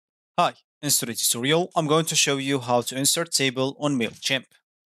Hi, in today's tutorial, I'm going to show you how to insert table on Mailchimp.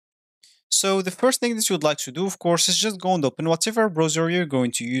 So the first thing that you would like to do, of course, is just go and open whatever browser you're going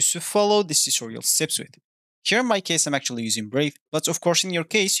to use to follow this tutorial steps with. Here in my case, I'm actually using Brave, but of course in your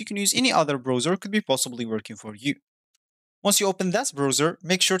case, you can use any other browser could be possibly working for you. Once you open that browser,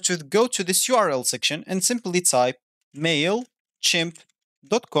 make sure to go to this URL section and simply type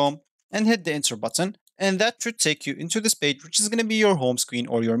mailchimp.com and hit the enter button, and that should take you into this page, which is going to be your home screen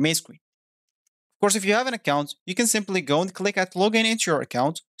or your main screen. Of course, if you have an account, you can simply go and click at login into your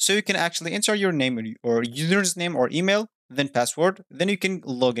account so you can actually enter your name or user's name or email, then password, then you can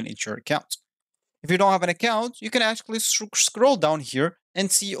log in into your account. If you don't have an account, you can actually scroll down here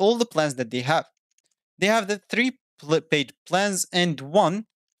and see all the plans that they have. They have the three paid plans and one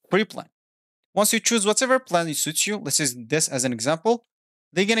free plan. Once you choose whatever plan suits you, let's use this as an example,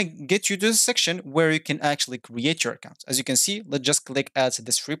 they're gonna get you to the section where you can actually create your account. As you can see, let's just click add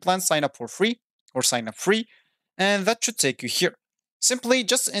this free plan, sign up for free or sign up free, and that should take you here. Simply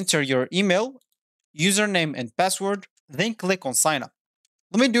just enter your email, username and password, then click on sign up.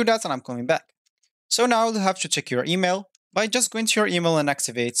 Let me do that and I'm coming back. So now you'll have to check your email by just going to your email and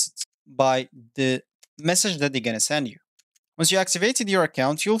activate it by the message that they're gonna send you. Once you activated your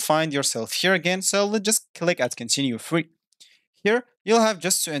account, you'll find yourself here again, so let's just click at continue free. Here, you'll have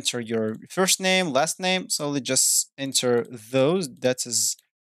just to enter your first name, last name, so let's just enter those that is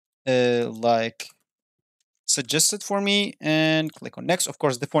like suggested for me and click on next. Of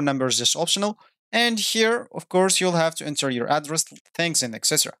course, the phone number is just optional. And here, of course, you'll have to enter your address, thanks, and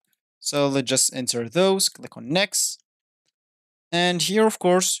etc. So let's just enter those, click on next. And here, of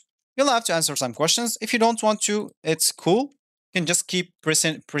course, you'll have to answer some questions. If you don't want to, it's cool. You can just keep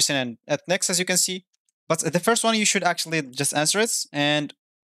pressing and at next, as you can see. But the first one, you should actually just answer it, and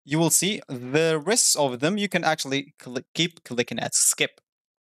you will see the rest of them. You can actually keep clicking at skip.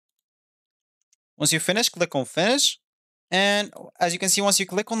 Once you finish, click on finish. And as you can see, once you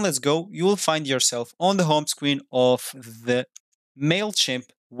click on let's go, you will find yourself on the home screen of the Mailchimp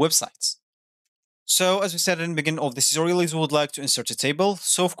websites. So as we said in the beginning of this tutorial, we would like to insert a table.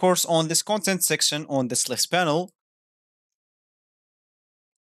 So of course, on this content section on this left panel,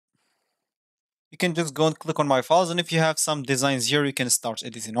 you can just go and click on my files. And if you have some designs here, you can start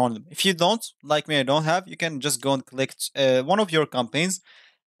editing on them. If you don't, like me, I don't have, you can just go and click one of your campaigns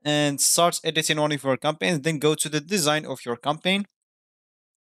and start editing one of your campaigns. Then go to the design of your campaign.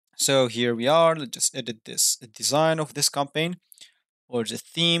 So here we are. Let's just edit this design of this campaign or the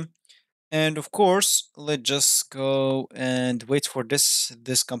theme. And of course, let's just go and wait for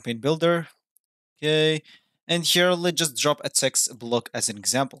this campaign builder. Okay. And here, let's just drop a text block as an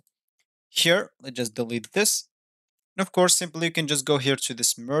example. Here, let's just delete this. And of course, simply you can just go here to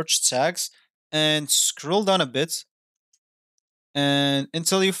this merge tags and scroll down a bit and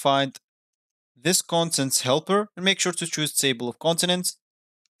until you find this contents helper and make sure to choose table of contents.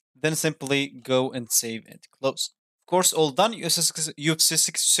 Then simply go and save and close. Of course, all done. You've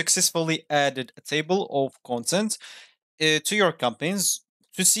successfully added a table of content to your campaigns.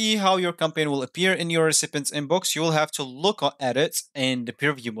 To see how your campaign will appear in your recipient's inbox, you will have to look at it in the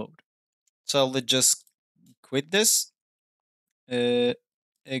preview mode. So let's just quit this.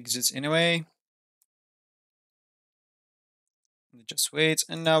 Exits anyway. Just wait,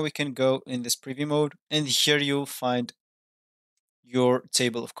 and now we can go in this preview mode, and here you'll find your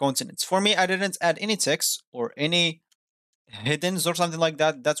table of contents. For me, I didn't add any text or any hiddens or something like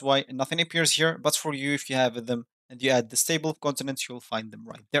that. That's why nothing appears here. But for you, if you have them and you add this table of contents, you'll find them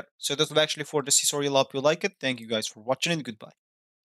right there. So that's actually for this tutorial. I hope you like it. Thank you guys for watching and goodbye.